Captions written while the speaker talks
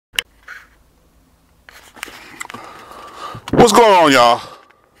What's going on, y'all?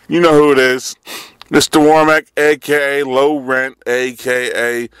 You know who it is. Mr. Warmack, a.k.a. Low Rent,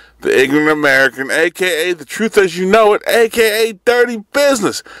 a.k.a. The Ignorant American, a.k.a. The Truth As You Know It, a.k.a. Dirty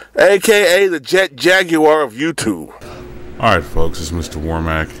Business, a.k.a. The Jet Jaguar of YouTube. Alright, folks, it's Mr.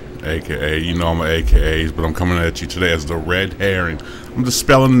 Warmack, a.k.a. You know I'm an a.k.a.s, but I'm coming at you today as the Red Herring. I'm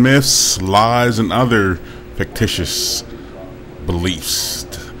dispelling myths, lies, and other fictitious beliefs.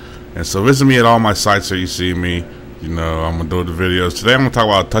 And so visit me at all my sites so you see me. You know, I'm going to do the videos. Today I'm going to talk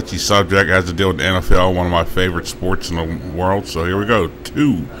about a touchy subject. It has to deal with the NFL, one of my favorite sports in the world. So here we go.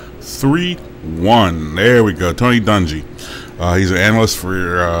 2, 3, 1. There we go. Tony Dungy. He's an analyst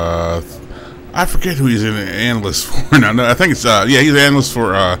for, I forget who he's an analyst for now. No, I think it's, he's an analyst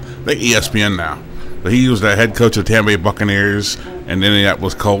for the ESPN now. But he was the head coach of the Tampa Bay Buccaneers and the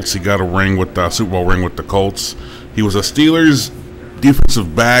Indianapolis Colts. He got a ring with the Super Bowl ring with the Colts. He was a Steelers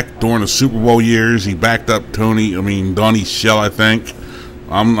defensive back during the Super Bowl years. He backed up Donnie Shell, I think.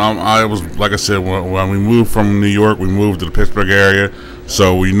 I was, like I said, when we moved from New York, we moved to the Pittsburgh area.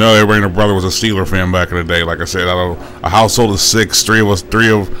 So we know everybody and their brother was a Steeler fan back in the day. Like I said, out of a household of 6, three of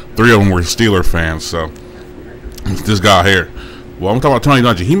them were Steeler fans. So it's this guy here. Well, I'm talking about Tony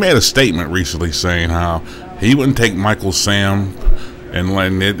Dungy. He made a statement recently saying how he wouldn't take Michael Sam.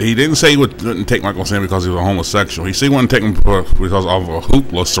 And he didn't say he wouldn't take Michael Sam because he was a homosexual. He said he wouldn't take him because of a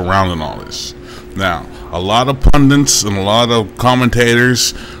hoopla surrounding all this. Now, a lot of pundits and a lot of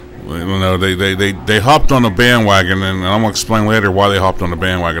commentators, you know, they hopped on the bandwagon, and I'm gonna explain later why they hopped on the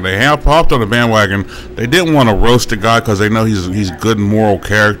bandwagon. They hopped on the bandwagon. They didn't want to roast the guy because they know he's good moral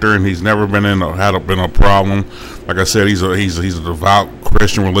character and he's never been a problem. Like I said, he's a devout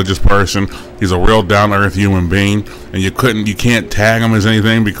Christian religious person. He's a real down to earth human being, and you can't tag him as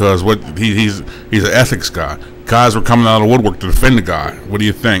anything because he's an ethics guy. Guys were coming out of the woodwork to defend the guy. What do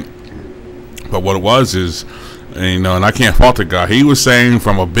you think? But what it was is, you know, and I can't fault the guy. He was saying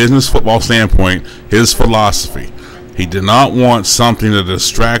from a business football standpoint, his philosophy. He did not want something to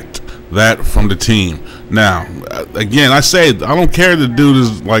distract that from the team. Now, again, I say I don't care if the dude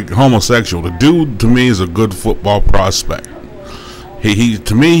is like homosexual. The dude to me is a good football prospect.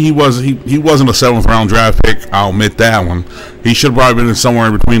 To me he wasn't a 7th round draft pick. I'll admit that one. He should have probably been somewhere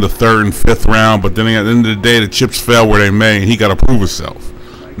in between the 3rd and 5th round. But then at the end of the day, the chips fell where they may, and he got to prove himself.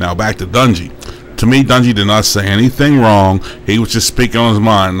 Now back to Dungy. To me, Dungy did not say anything wrong. He was just speaking on his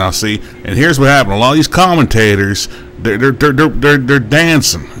mind. Now, see, and here's what happened. A lot of these commentators, they're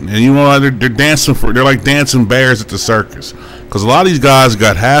dancing, and you know they're dancing they're like dancing bears at the circus. Because a lot of these guys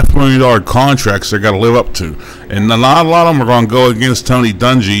got $500,000 contracts they got to live up to, and not a lot of them are going to go against Tony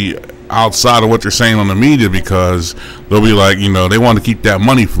Dungy outside of what they're saying on the media because they'll be like, you know, they want to keep that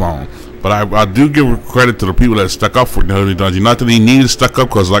money flowing. But I do give credit to the people that stuck up for Tony Dungy. Not that he needed to stuck up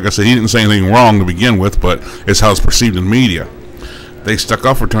because, like I said, he didn't say anything wrong to begin with, but it's how it's perceived in the media. They stuck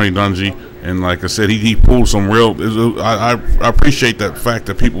up for Tony Dungy, and like I said, he pulled some real. I appreciate that fact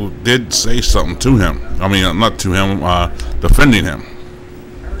that people did say something to him. I mean, not to him, defending him.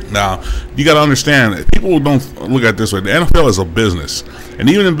 Now, you got to understand that people don't look at it this way. The NFL is a business, and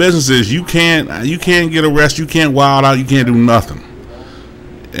even in businesses, you can't get arrested, you can't wild out, you can't do nothing.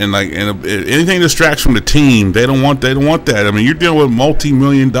 And anything distracts from the team, they don't want that. I mean, you're dealing with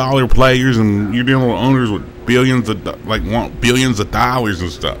multi-million-dollar players, and you're dealing with owners with billions of dollars and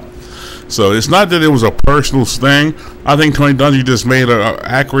stuff. So it's not that it was a personal thing. I think Tony Dungy just made an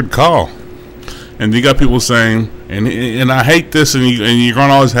accurate call. And you got people saying, and I hate this, and you're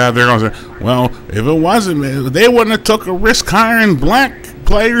gonna always have they're gonna say, well, if it wasn't, they wouldn't have took a risk hiring black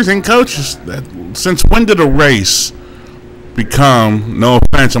players and coaches. Since when did a race become, no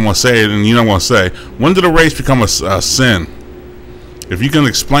offense, I'm going to say it, and you know what I'm going to say, when did a race become a sin? If you can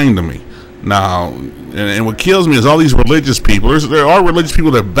explain to me. Now, and what kills me is all these religious people. There are religious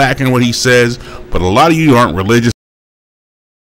people that back in what he says, but a lot of you aren't religious.